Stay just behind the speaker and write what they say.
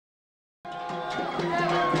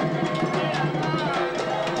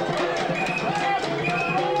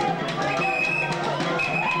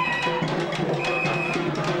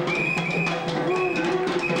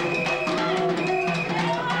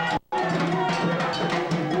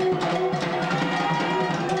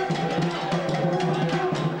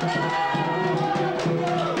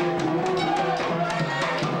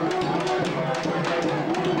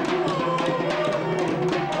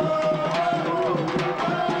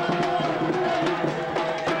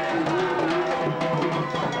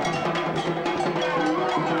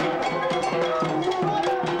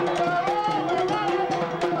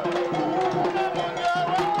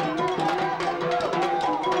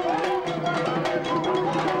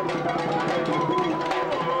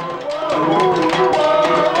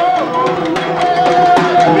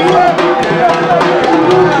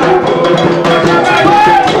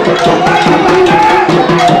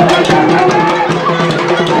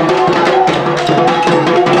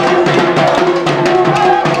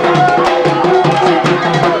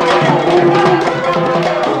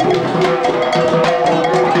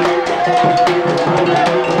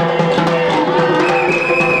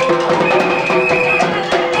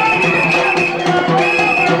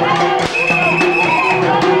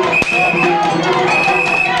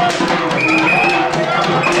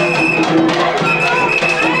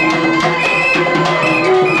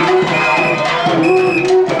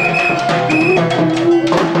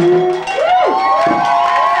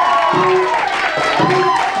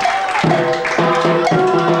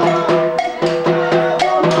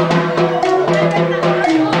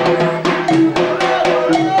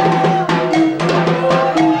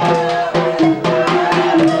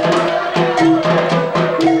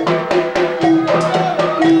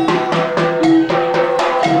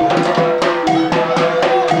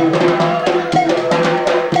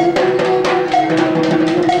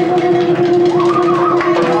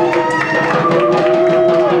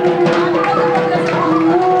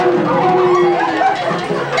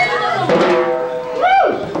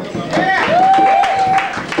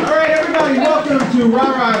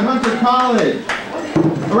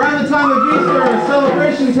Around the time of Easter, a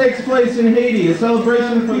celebration takes place in Haiti, a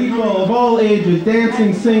celebration for people of all ages,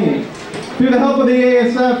 dancing, singing. Through the help of the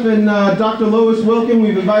ASF and Dr. Lois Wilkin,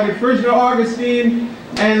 we've invited Frisner, Augustin,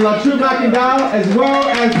 and La Troupe Makandal, as well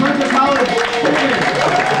as Hunter College students.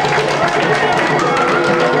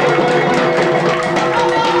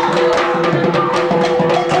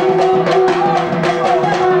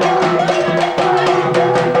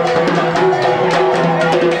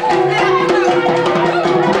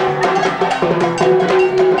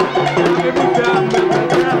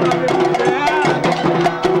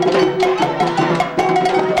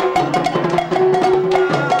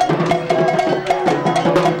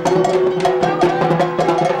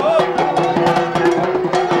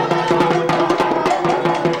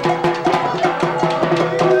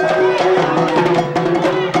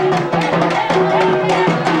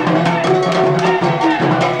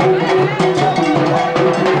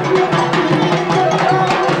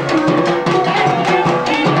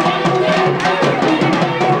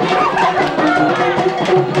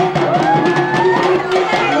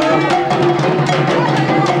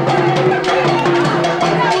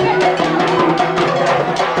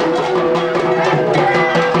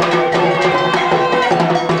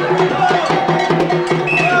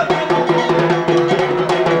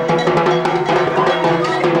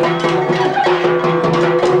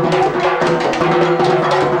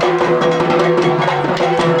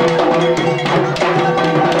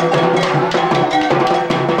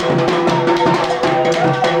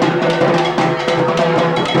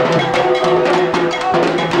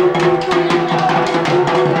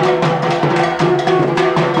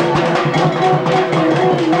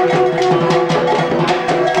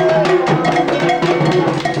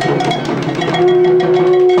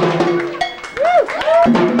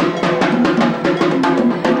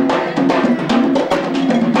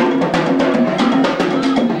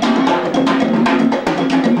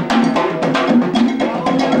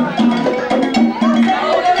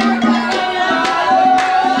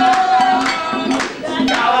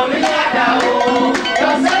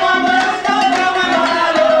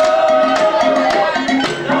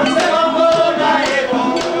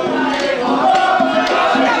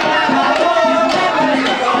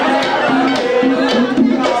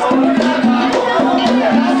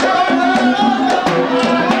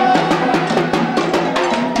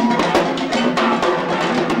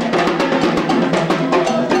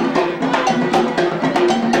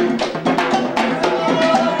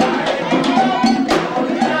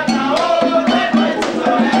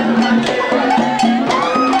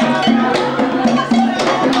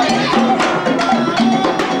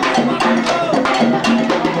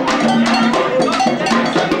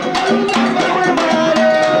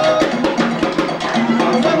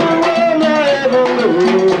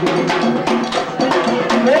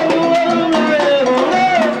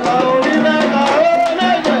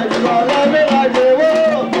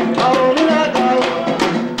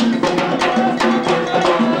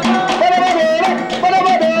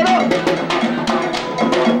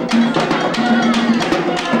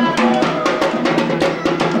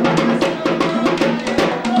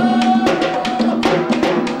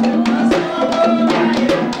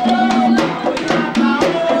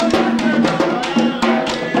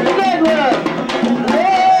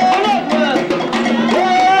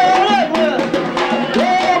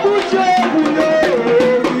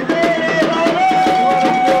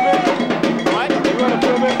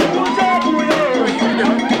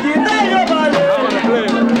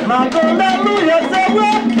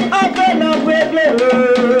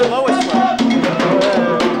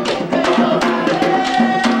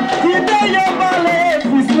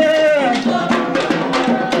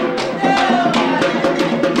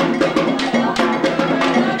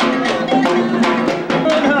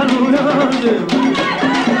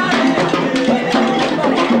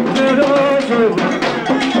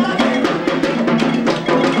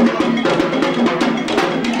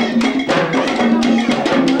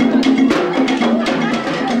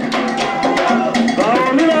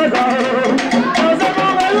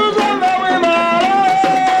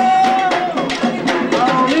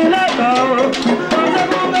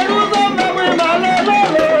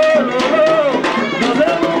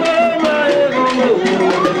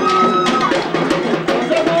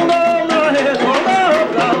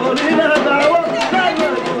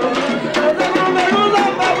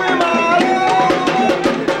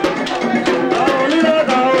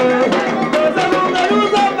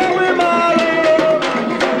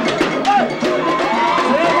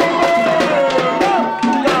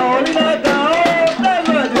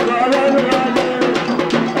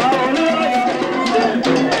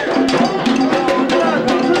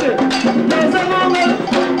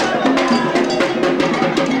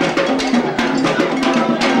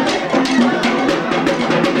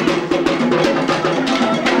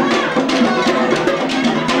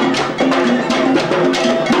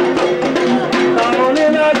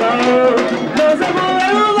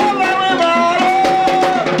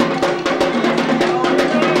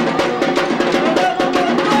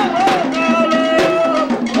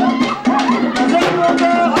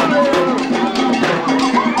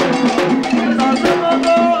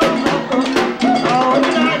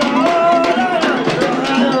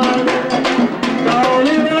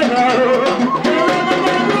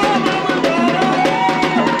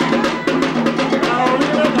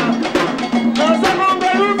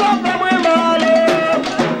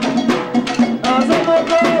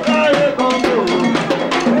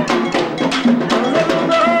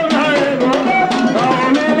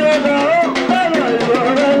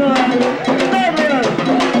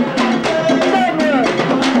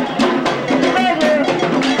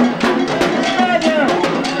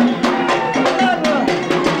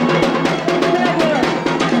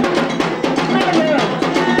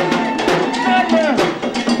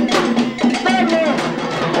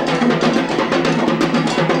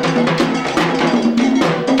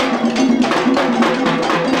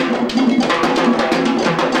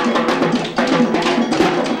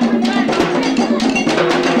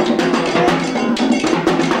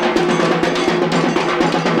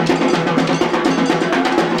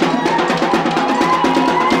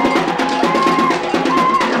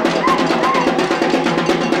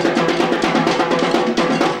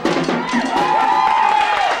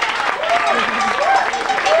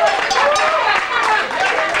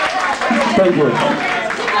 Thank you.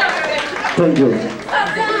 Thank you.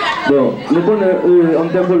 Bon, nous connaissons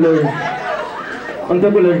en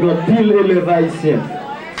tant que les pile élèves haïtiens.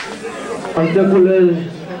 En tant que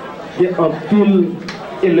les pile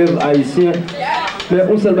élèves haïtiens. Mais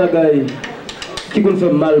un seul bagage qui nous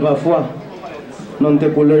fait mal parfois dans notre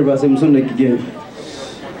collège, parce que nous sommes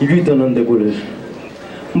 8 ans dans notre collège.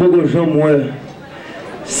 Beaucoup de gens,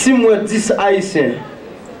 si moi 10 haïtiens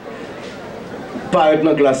par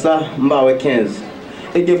dans la classe, je vais 15.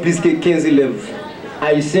 Et il y a plus que 15 élèves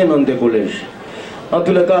haïtiens dans notre collège. En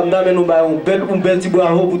tout cas, nous avons un bel petit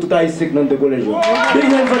bravo pour tout haïtien dans notre collège. Big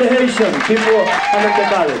hand for the Haitian people and the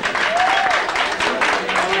college.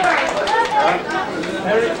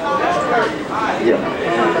 Yeah.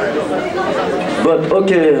 But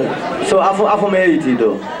okay, so I'm from Haiti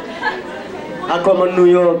though. I come in New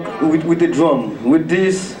York with the drum, with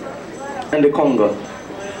this and the conga.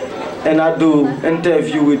 And I do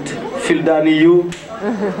interview with Phil Daniel,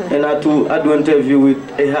 and I do interview with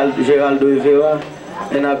Geraldo Rivera,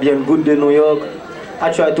 and I be in Good Day, New York.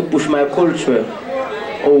 I try to push my culture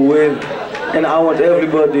away. And I want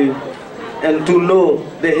everybody and to know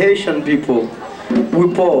the Haitian people,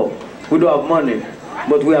 we poor, we don't have money,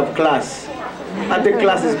 but we have class. I think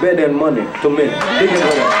class is better than money to me. Think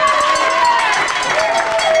about it.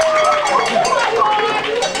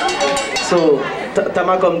 So, time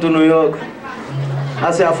I come to New York,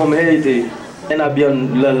 I say I'm from Haiti, and I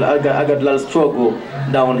got a little struggle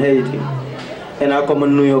down Haiti. And I come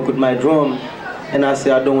in New York with my drum, and I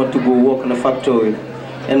say I don't want to go work in a factory.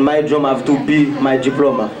 And my drum have to be my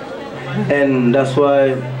diploma. And that's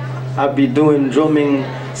why I'll be doing drumming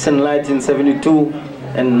since 1972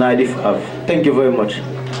 and 95. Thank you very much.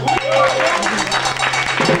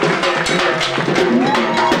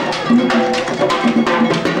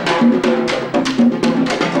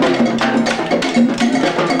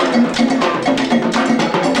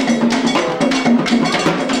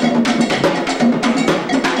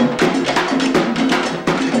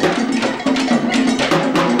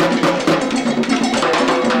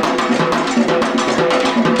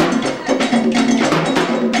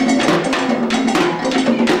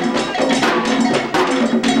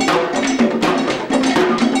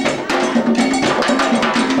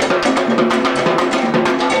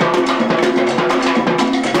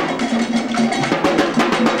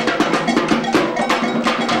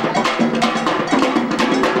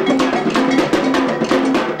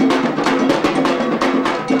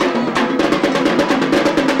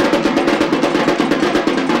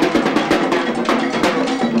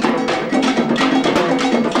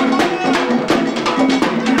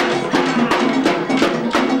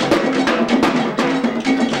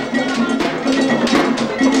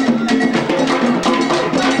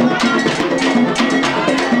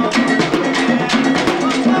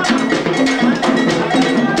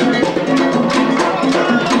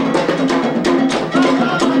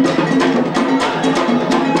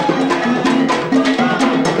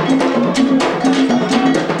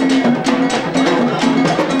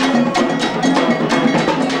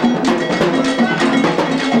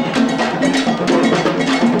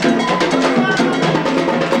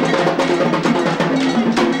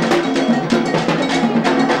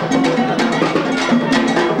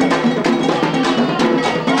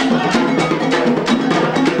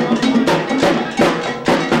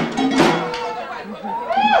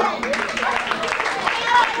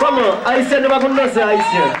 Haïtien ne va pas danser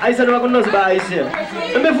haïtien. Haïtien ne va pas danser haïtien.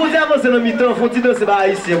 Mais vous avancez dans le mi-temps, faut danser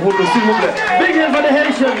haïtien pour nous, s'il vous plaît. Big hand for the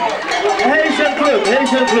Haitian. Haitian club.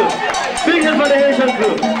 Haitian club. Big hand for the Haitian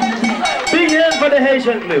club. Big hand for the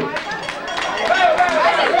Haitian club.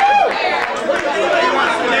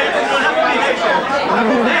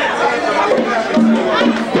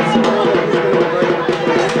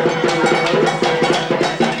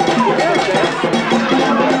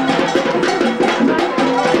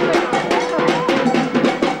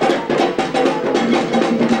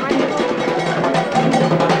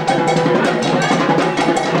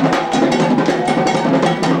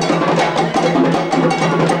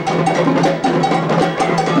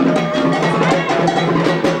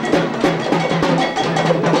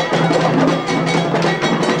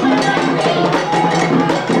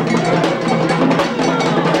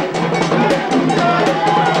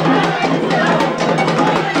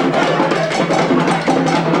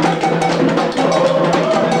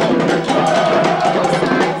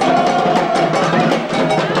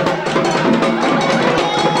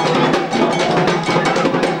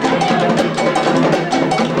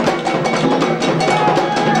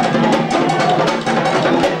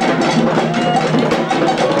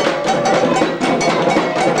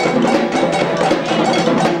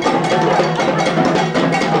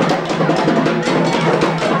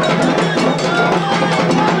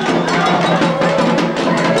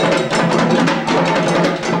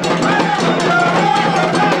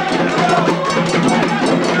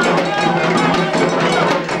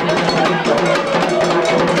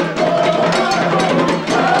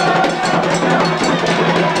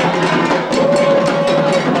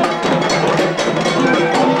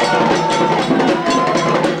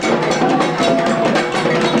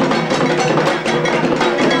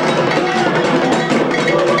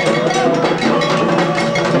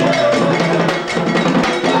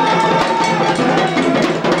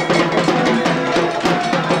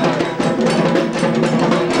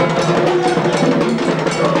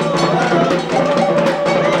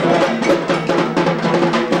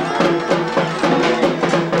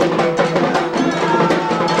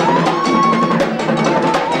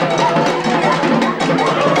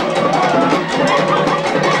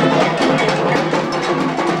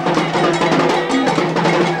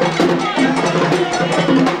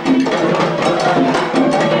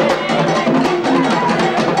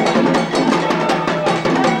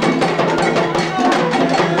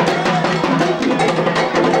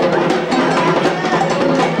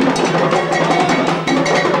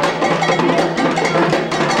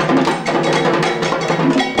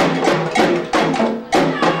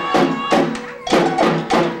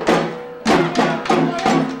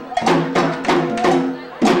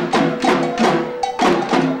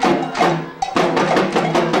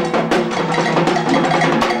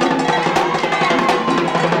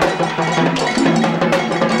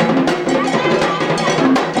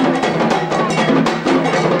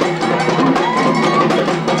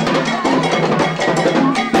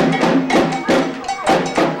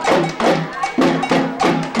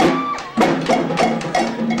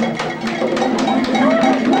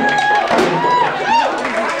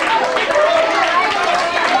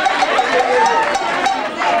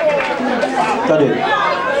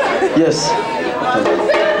 Yes.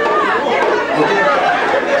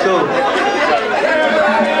 So,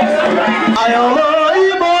 Ayomo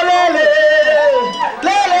Ibolele,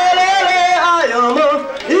 lele, Ayomo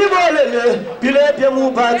Ibolele, pile pie mou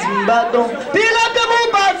bazimbadon,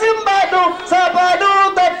 ça va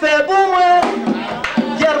donc te faire pour moi.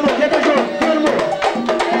 Guillermo, quelque chose, Guillermo.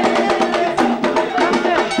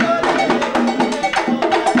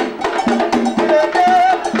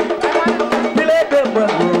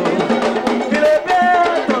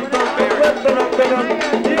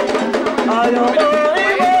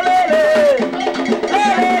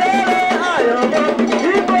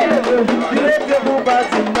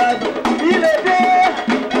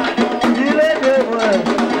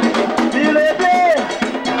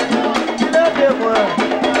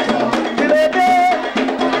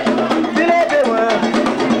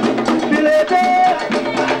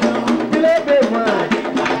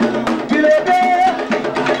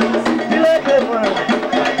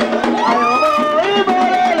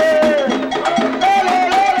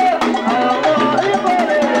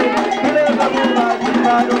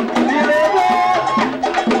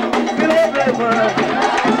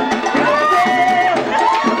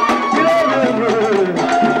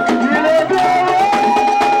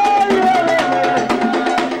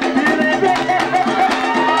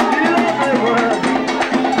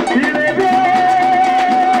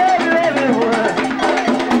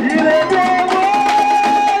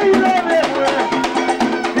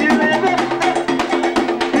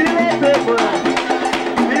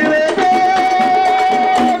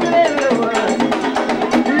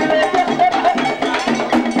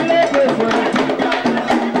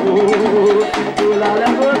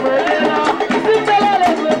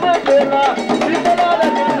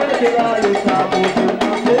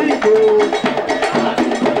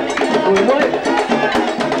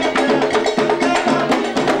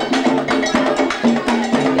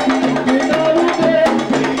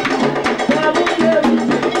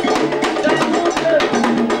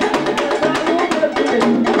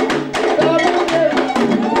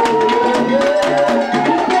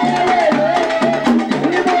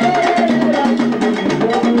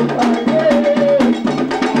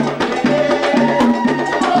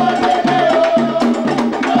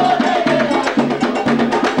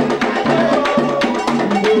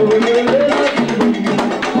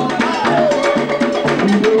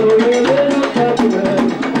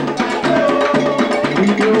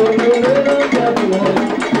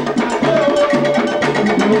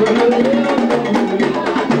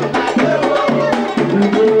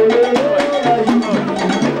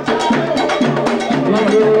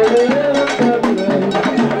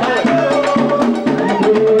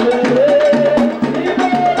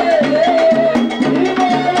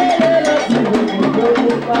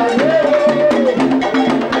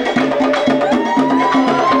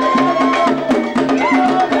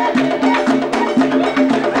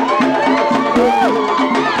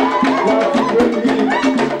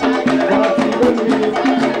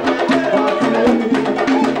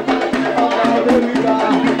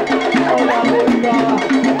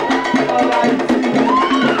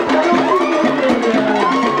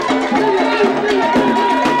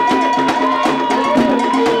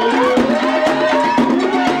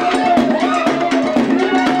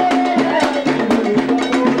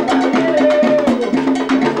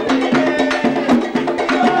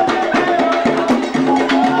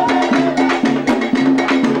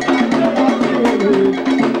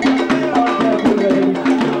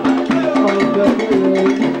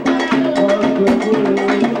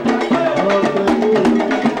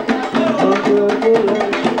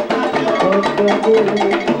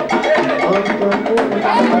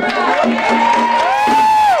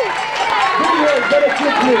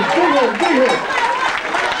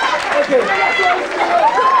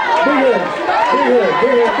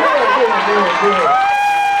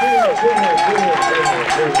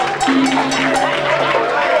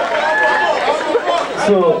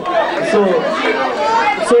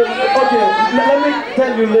 Okay, let me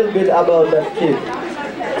tell you a little bit about that kid.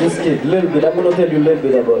 This kid, little bit. I'm gonna tell you a little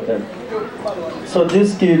bit about him. So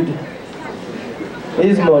this kid,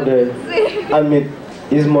 his mother, I met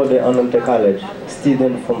his mother on Ante College,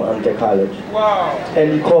 student from Ante College. Wow.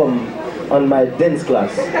 And he come on my dance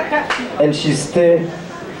class, and she stay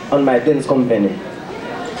on my dance company.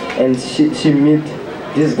 And she meet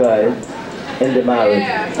this guy, and they married,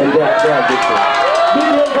 and they are different.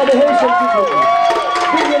 Big one for the Haitian people.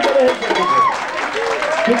 Big one for the Haitian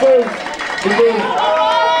people.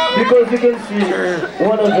 Because you can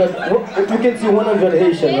see 100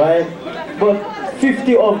 Haitian, right? But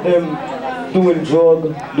 50 of them doing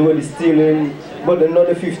drug, doing stealing, but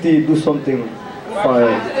another 50 do something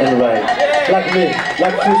fine and right. Like me,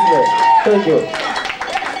 like Frisner. Thank you.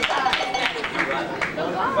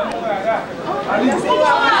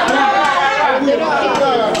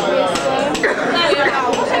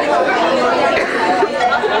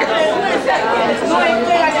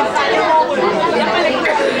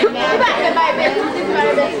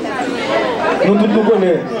 Nous tous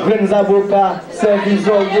connaissons, grands avocats, services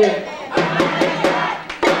ouvriers.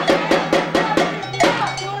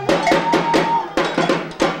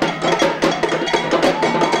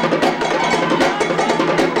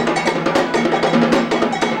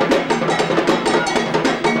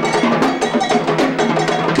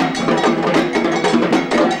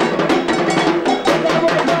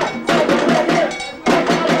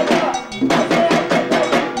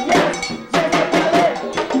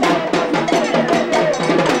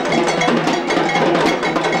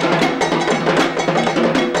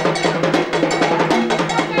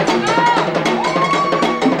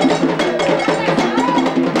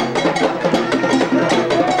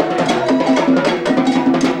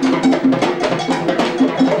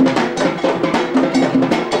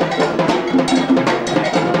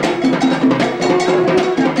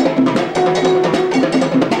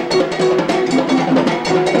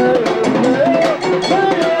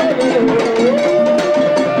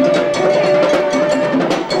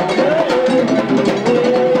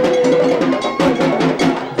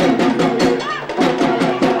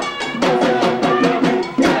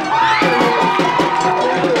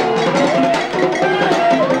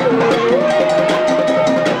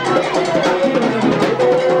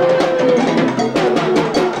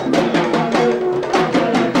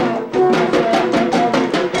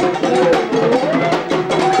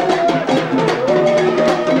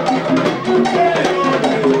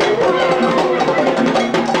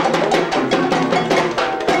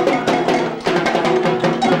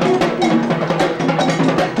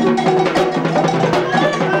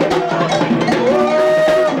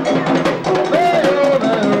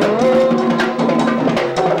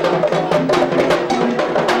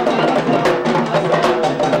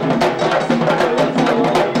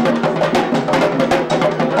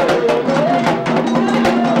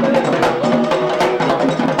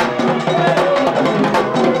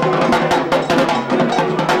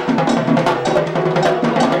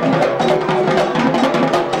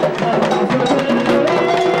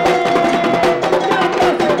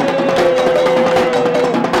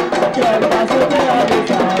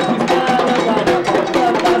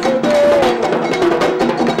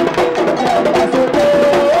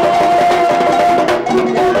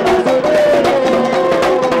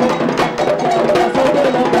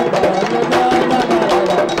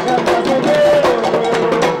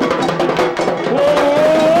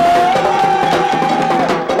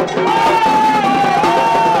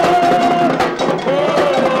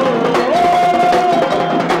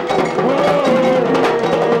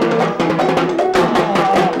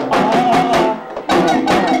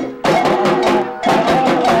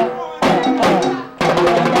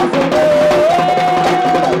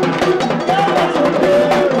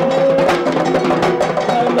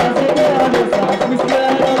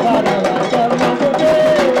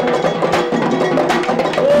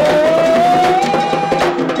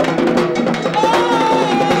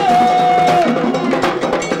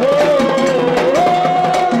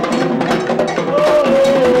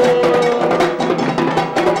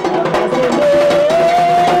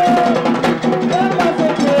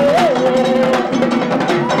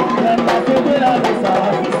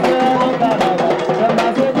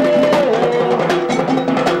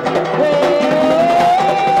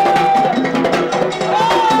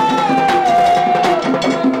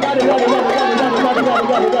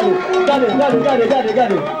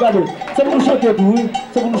 Regardez. C'est pour nous chanter,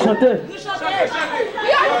 c'est pour nous chanter.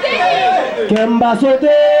 Kemba sauter,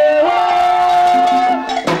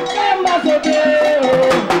 Kemba sauter,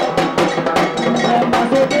 Kemba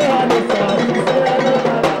sauter,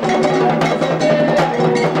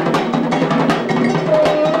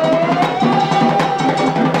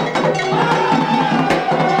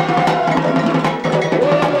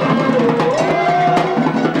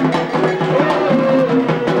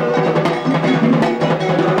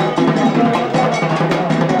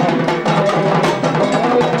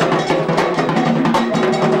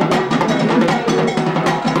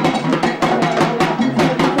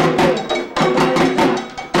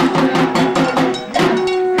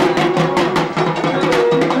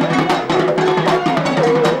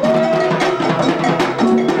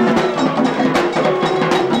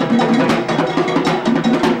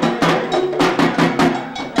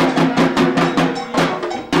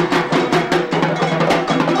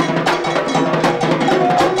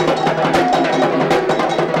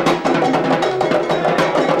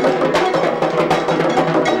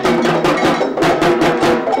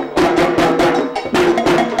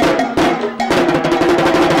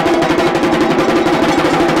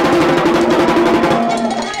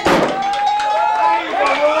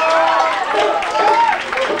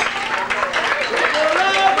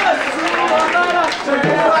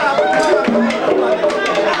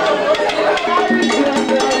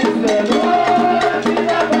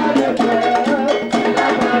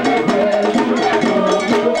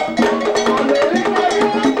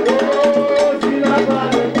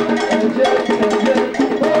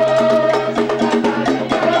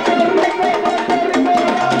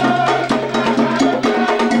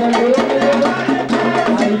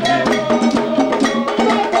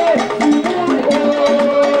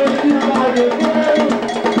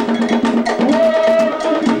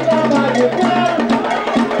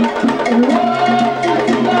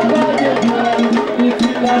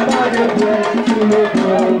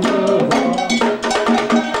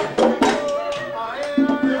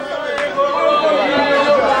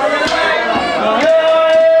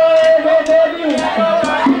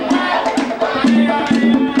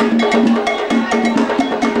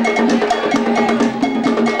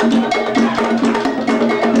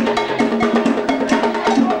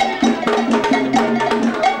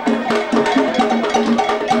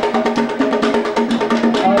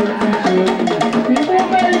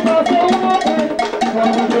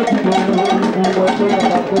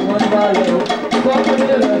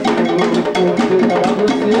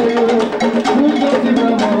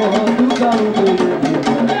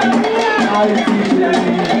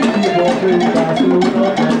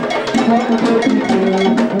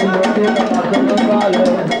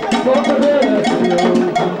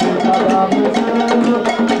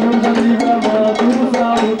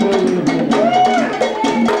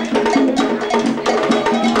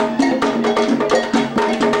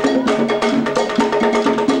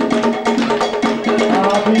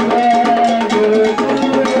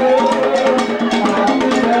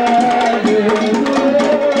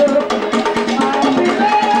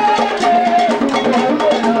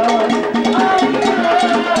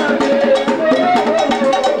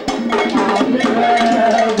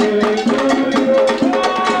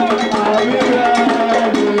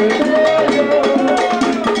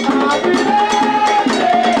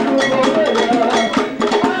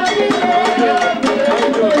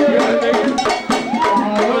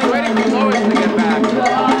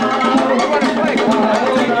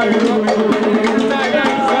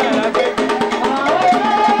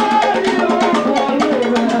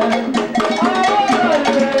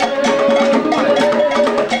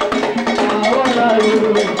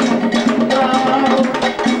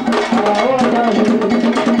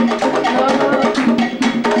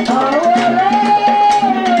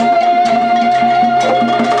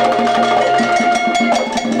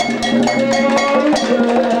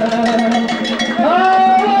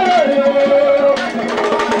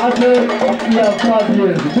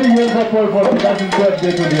 That's his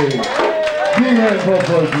birthday today. Big hand for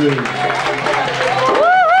Paul, please.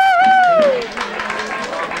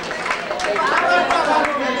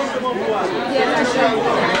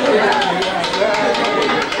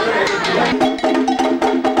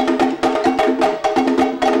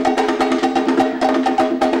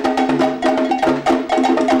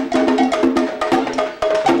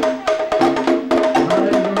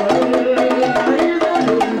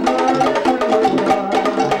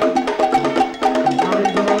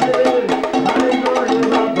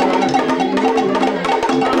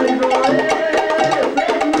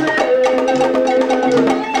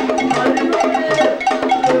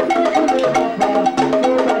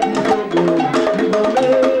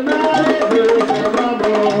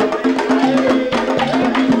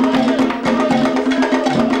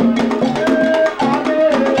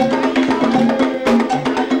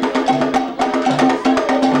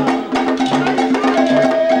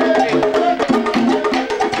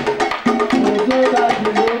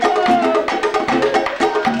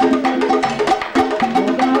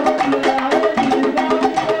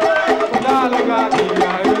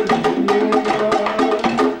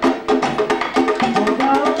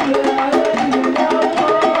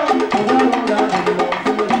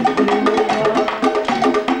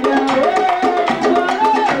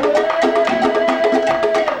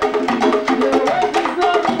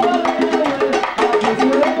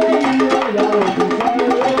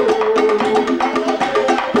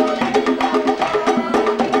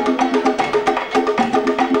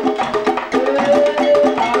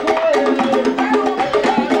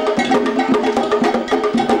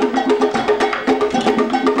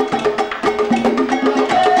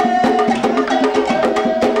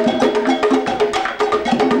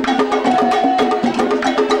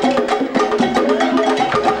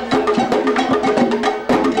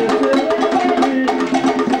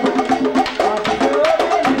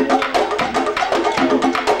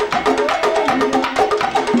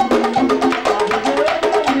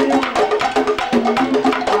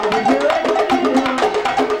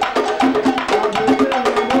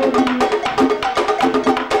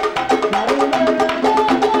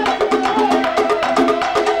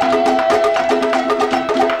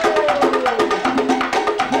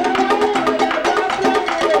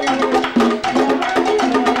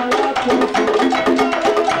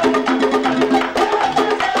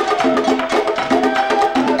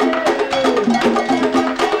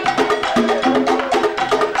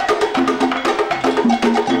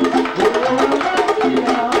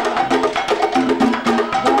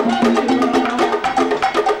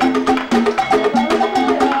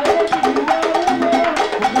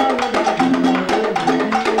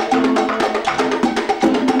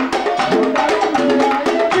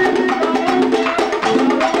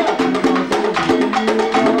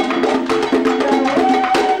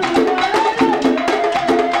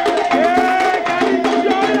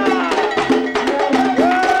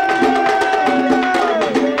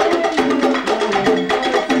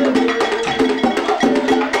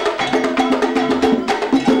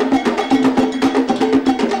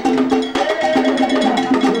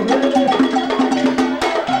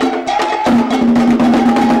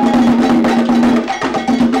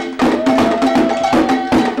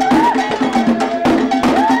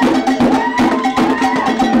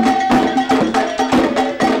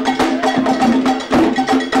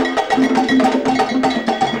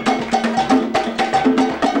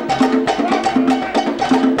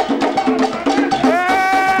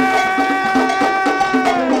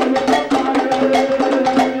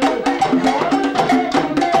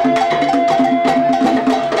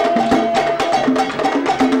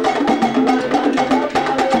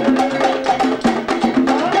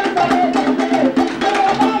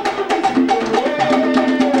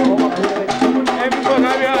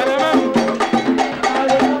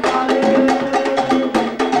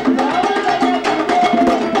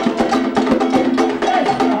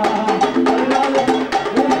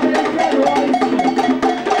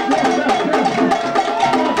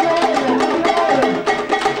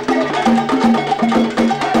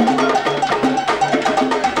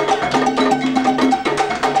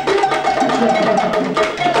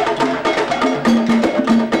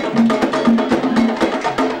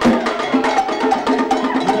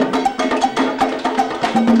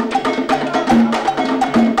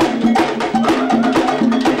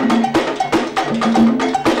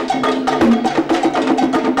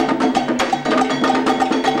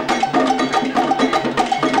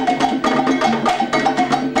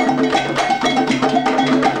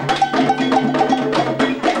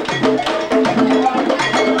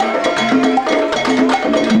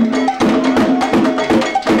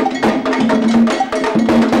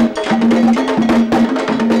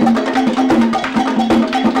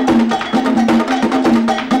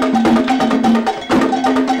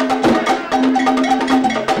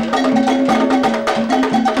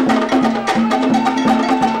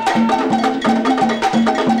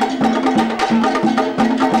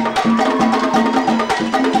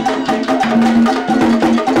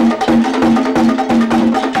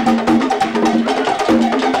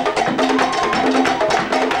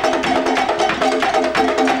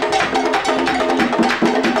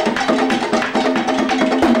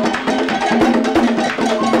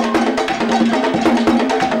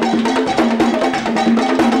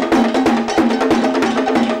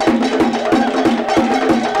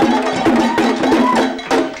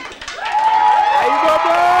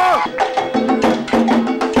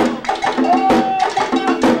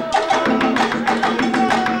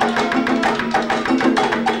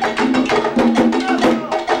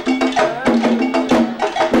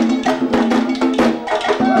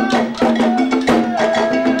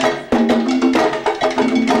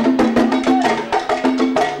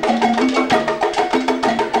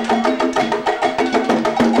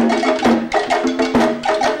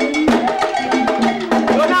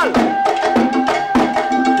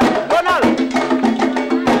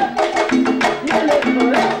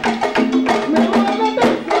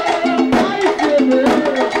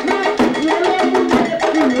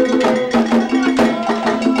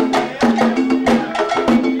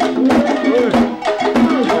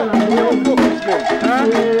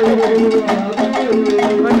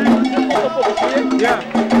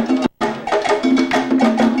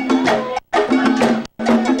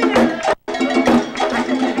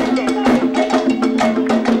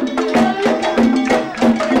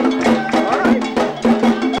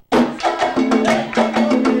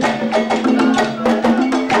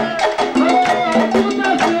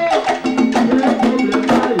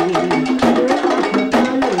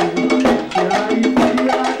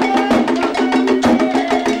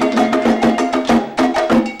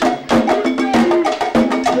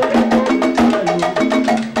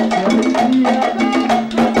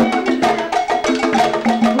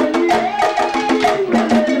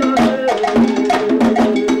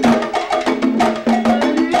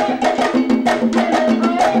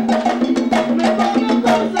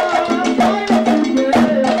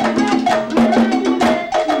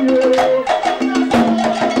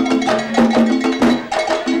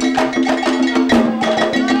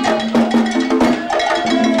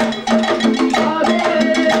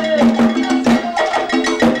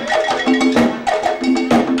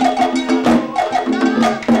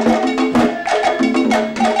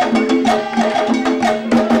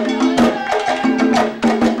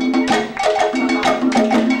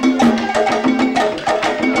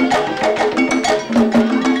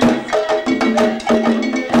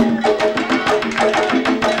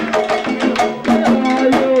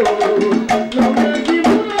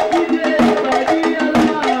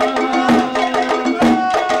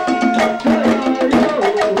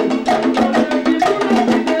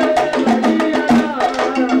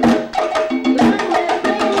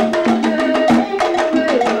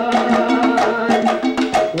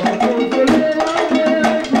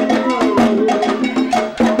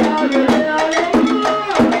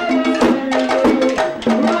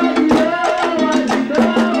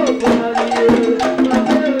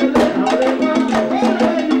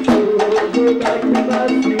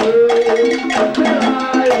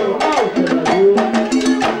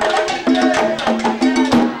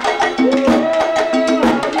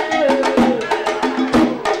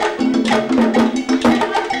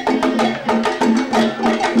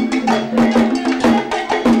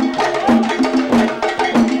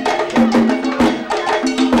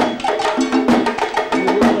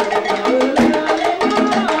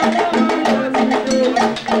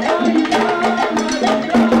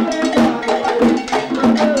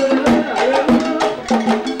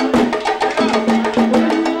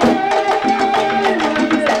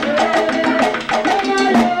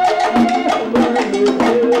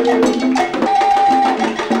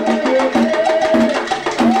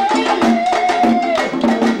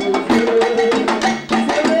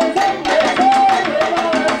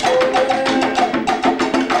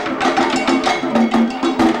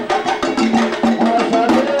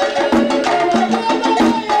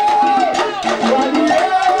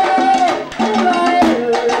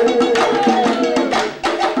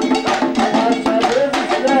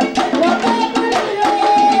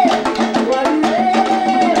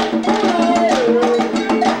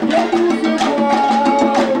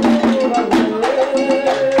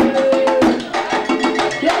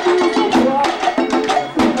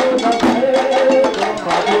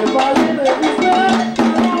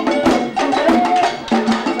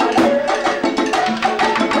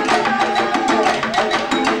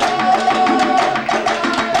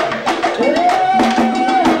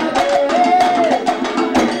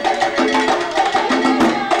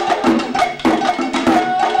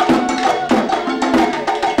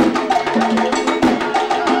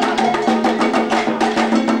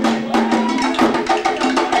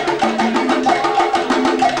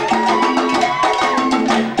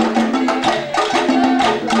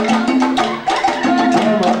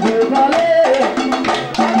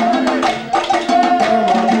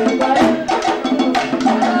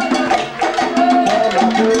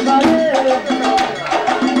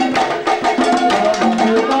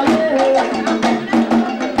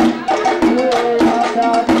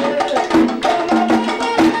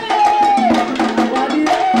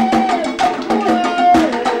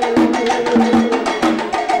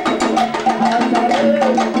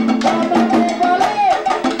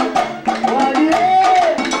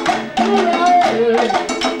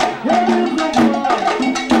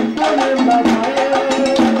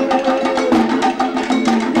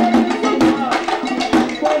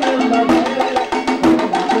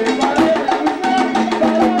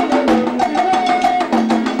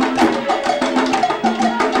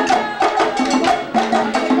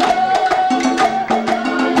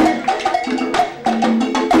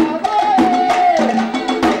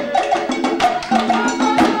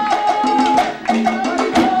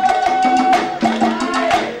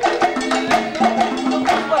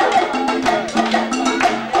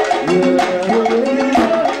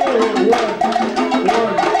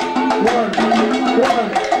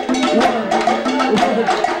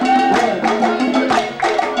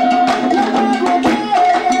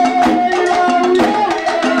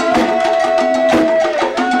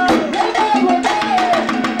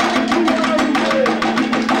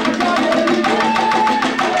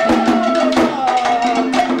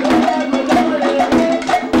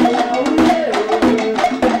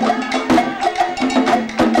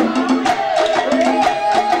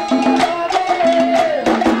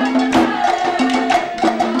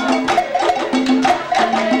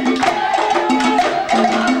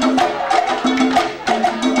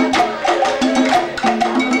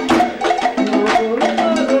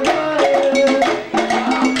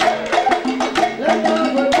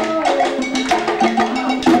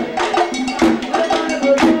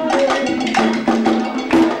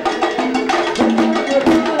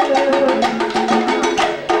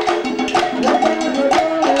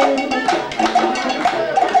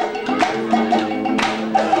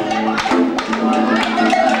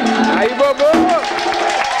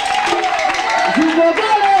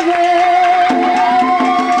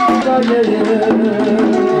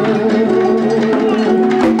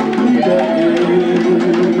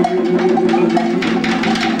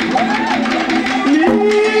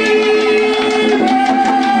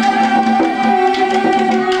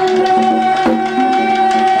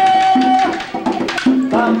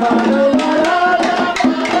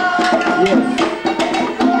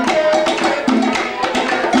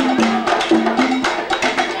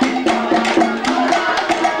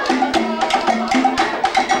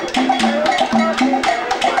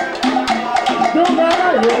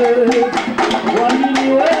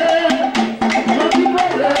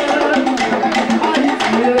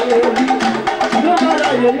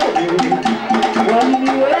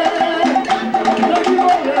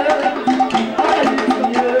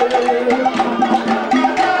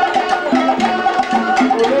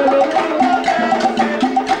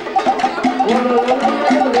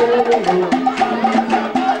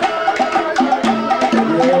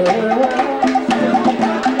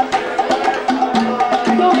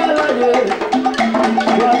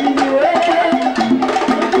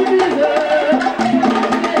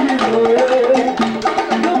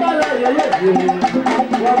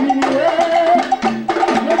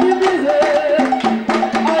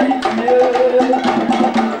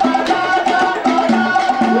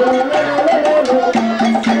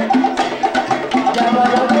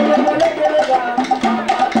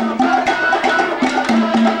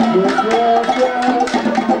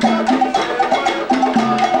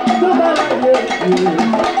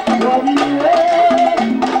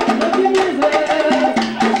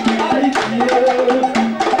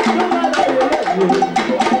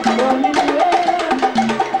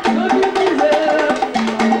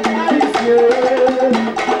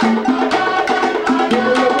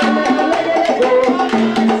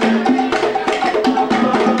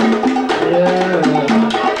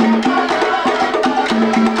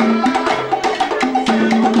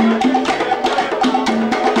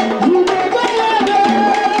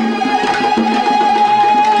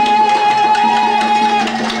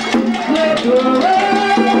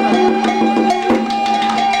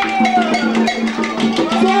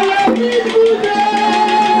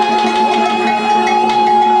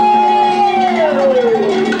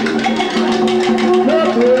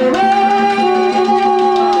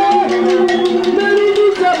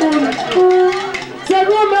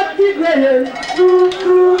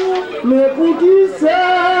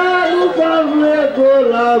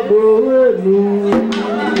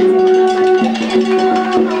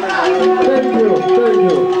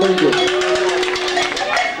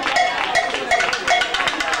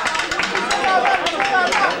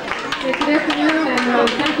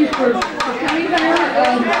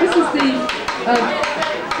 is the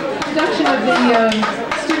production of the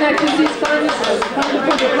Student Activities Fund, funded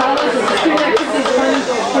from the college. It's the Student Activities Fund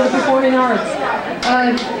for the Performing Arts.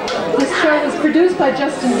 This show was produced by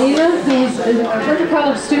Augustin, who's a Harvard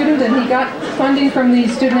College student, and he got funding from the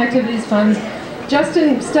Student Activities Fund.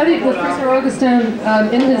 Augustin studied with Frisner Augustin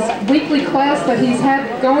in his weekly class that he's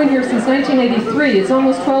had going here since 1983. It's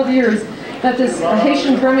almost 12 years that this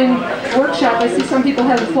Haitian Drumming Workshop, I see some people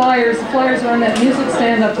have the flyers. The flyers are on that music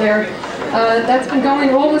stand up there. That's been going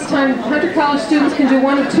all this time. Hunter College students can do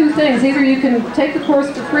one of two things. Either you can take the course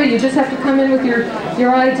for free, you just have to come in with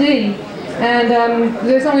your ID. And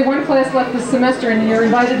there's only one class left this semester, and you're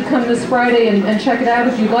invited to come this Friday and check it out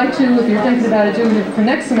if you'd like to, if you're thinking about it doing it for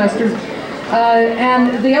next semester.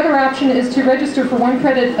 And the other option is to register for 1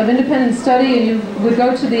 credit of independent study, and you would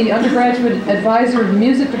go to the undergraduate advisor of the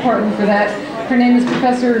music department for that. Her name is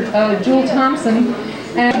Professor Jewel Thompson.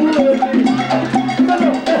 And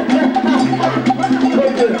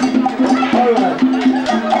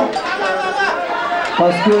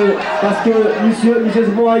Parce que monsieur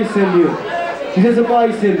c'est pas haïtien lieu. Monsieur c'est pas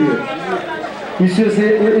haïtien lieu. Monsieur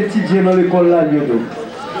c'est étudiant dans l'école là lieu.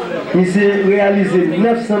 Monsieur réalisé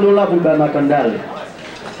 $900 pour le Makandal.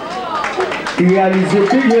 Il réalisé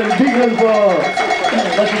big for.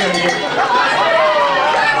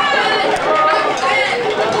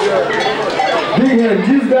 Big hand.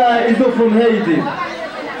 This guy is not from Haiti,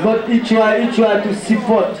 but he tried to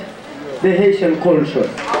support the Haitian culture.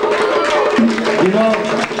 You know,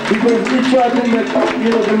 because he tried to make,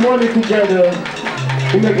 the money together.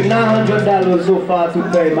 He make $900 so far to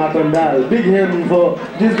pay Makandal. Big him for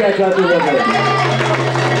this guy tried to help us.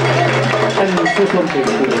 And say something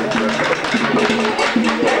to him.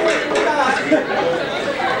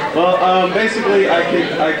 Well, basically, I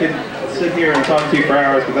could sit here and talk to you for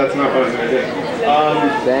hours, but that's not what I'm going to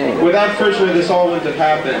do. Without Frisner, this all wouldn't have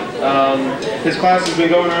happened. His class has been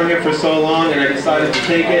going on here for so long, and I decided to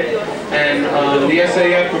take it. And the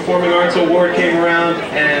SAF Performing Arts Award came around,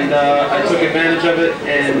 and I took advantage of it.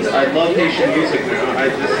 And I love Haitian music now. I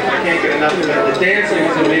can't get enough of it. The dancing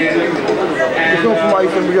is amazing. And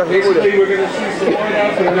basically, we're going to see some more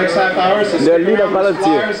now for the next half hour. So stick around. There's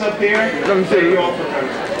flyers up here. Thank you all for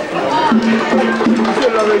coming.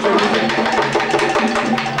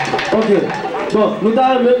 Ok, bon, nous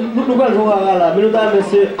allons jouer à Rara, mais nous allons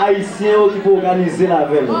monsieur haïtien qui peut organiser la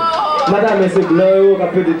veille. Madame, c'est blanc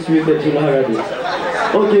qui peut tuer cette journée à regarder.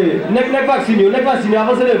 Ok, n'est vacciné,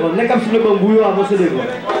 avancez les vents. N'est pas sur le bambou, avancez les vents.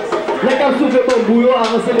 N'est pas sur le bambou,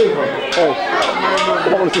 avancez les vents.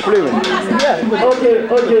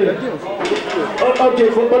 Okay,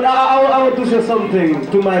 but I want to say something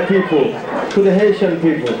to my people, to the Haitian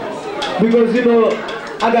people. Because,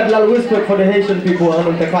 I got a lot of respect for the Haitian people at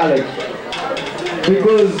the college.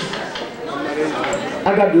 Because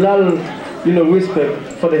I got a lot of, respect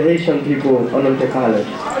for the Haitian people at the college.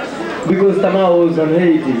 Because time I was in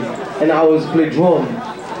Haiti and I was play drum,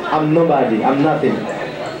 I'm nobody, I'm nothing.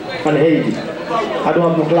 On Haiti, I don't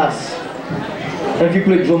have no class. And if you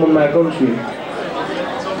play drum in my country,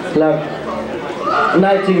 like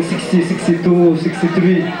 1960, 62,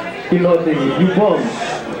 63, you bomb.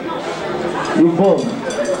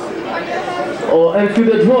 And if you're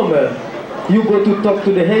the drummer, you go to talk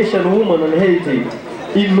to the Haitian woman in Haiti.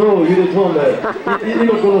 He know you're the drummer. He's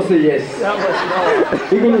not gonna say yes.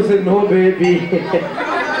 He's gonna say no, baby.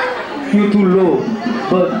 You're too low.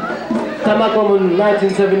 But time I come in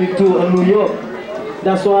 1972 in New York,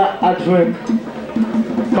 that's why I drank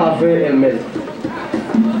cafe and milk.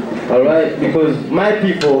 Alright? Because my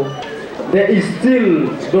people, they still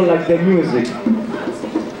don't like the music.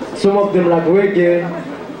 Some of them like reggae,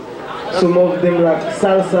 some of them like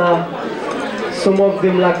salsa, some of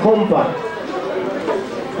them like compa.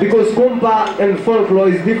 Because compa and folklore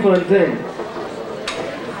is different thing.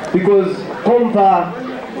 Because compa,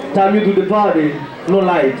 time you do the party, no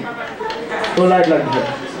light like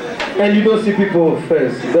that. And you don't see people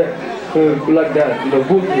first, like that,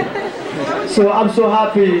 booking. So I'm so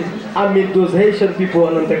happy I meet those Haitian people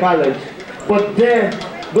in the college, but they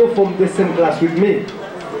go from the same class with me.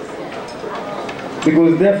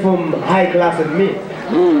 Because they're from high class with me.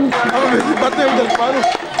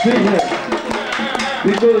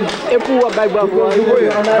 Because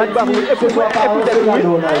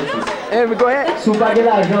si pas de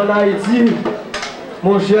l'argent en Haïti,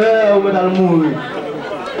 mon cher, on va dans le mourir.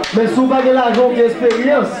 Mais si pas de l'argent ou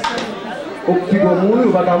d'expérience, on peut mourir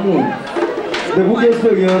ou pas mourir. Mais pour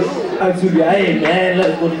l'expérience, on se dit, hey man,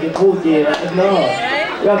 let's go to the cookie. No,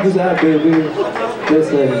 you have to say, baby,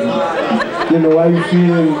 listen, how you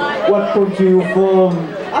feel, what country you from?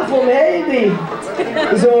 I'm from Haiti.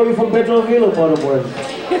 So you're from Petroville or Port-au-Prince?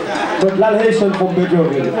 But la Haitian from Bedroom.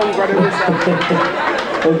 Okay.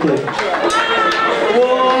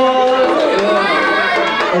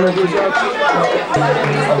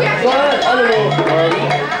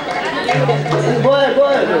 Go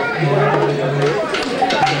ahead.